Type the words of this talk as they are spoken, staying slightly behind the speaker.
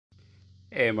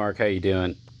Hey Mark, how you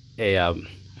doing? Hey, I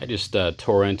just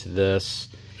tore into this,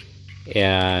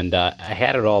 and I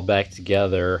had it all back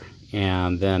together,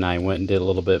 and then I went and did a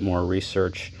little bit more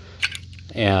research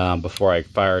before I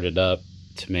fired it up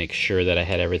to make sure that I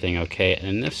had everything okay.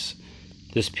 And this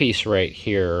piece right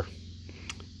here,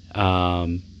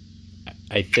 I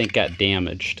think got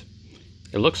damaged.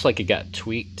 It looks like it got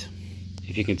tweaked.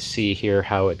 If you can see here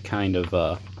how it kind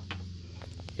of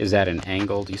is at an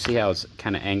angle. Do you see how it's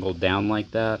kind of angled down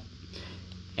like that?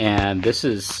 And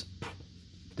this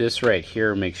right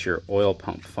here makes your oil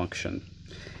pump function.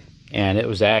 And it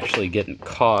was actually getting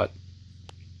caught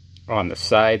on the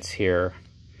sides here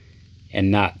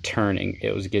and not turning.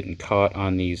 It was getting caught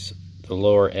on the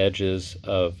lower edges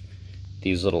of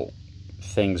these little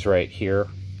things right here.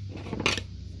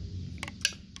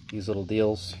 These little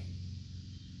deals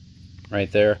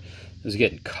right there. It was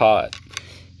getting caught.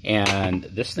 And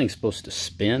this thing's supposed to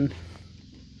spin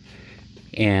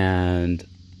and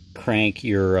crank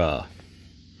your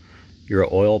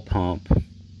oil pump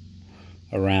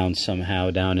around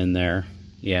somehow down in there.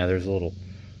 Yeah, there's a little,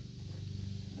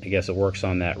 I guess it works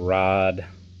on that rod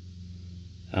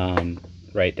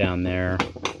right down there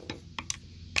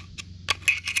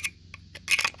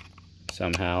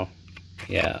somehow.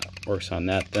 Yeah, works on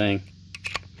that thing.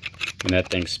 And that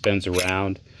thing spins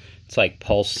around. It's like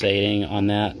pulsating on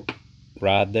that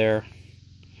rod there,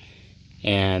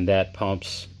 and that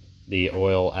pumps the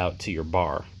oil out to your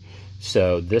bar.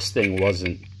 So this thing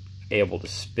wasn't able to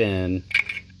spin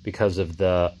because of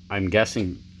the, I'm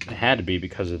guessing it had to be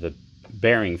because of the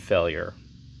bearing failure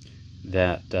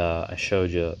that I showed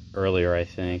you earlier, I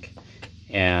think,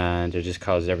 and it just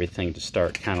caused everything to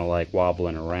start kind of like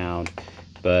wobbling around.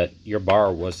 But your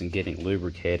bar wasn't getting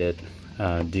lubricated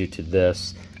due to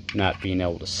this not being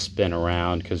able to spin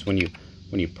around, because when you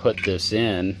put this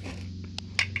in,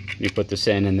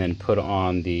 and then put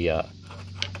on the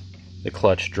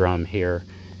clutch drum here,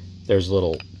 there's a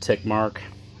little tick mark.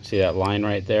 See that line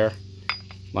right there?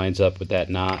 Lines up with that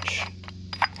notch,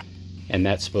 and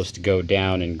that's supposed to go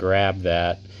down and grab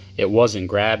that. It wasn't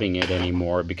grabbing it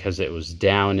anymore because it was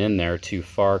down in there too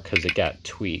far because it got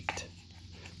tweaked.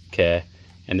 Okay,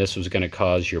 and this was going to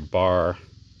cause your bar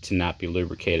to not be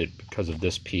lubricated because of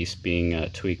this piece being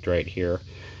tweaked right here.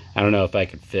 I don't know if I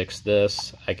can fix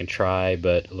this. I can try,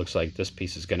 but it looks like this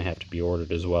piece is going to have to be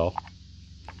ordered as well.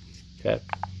 Okay.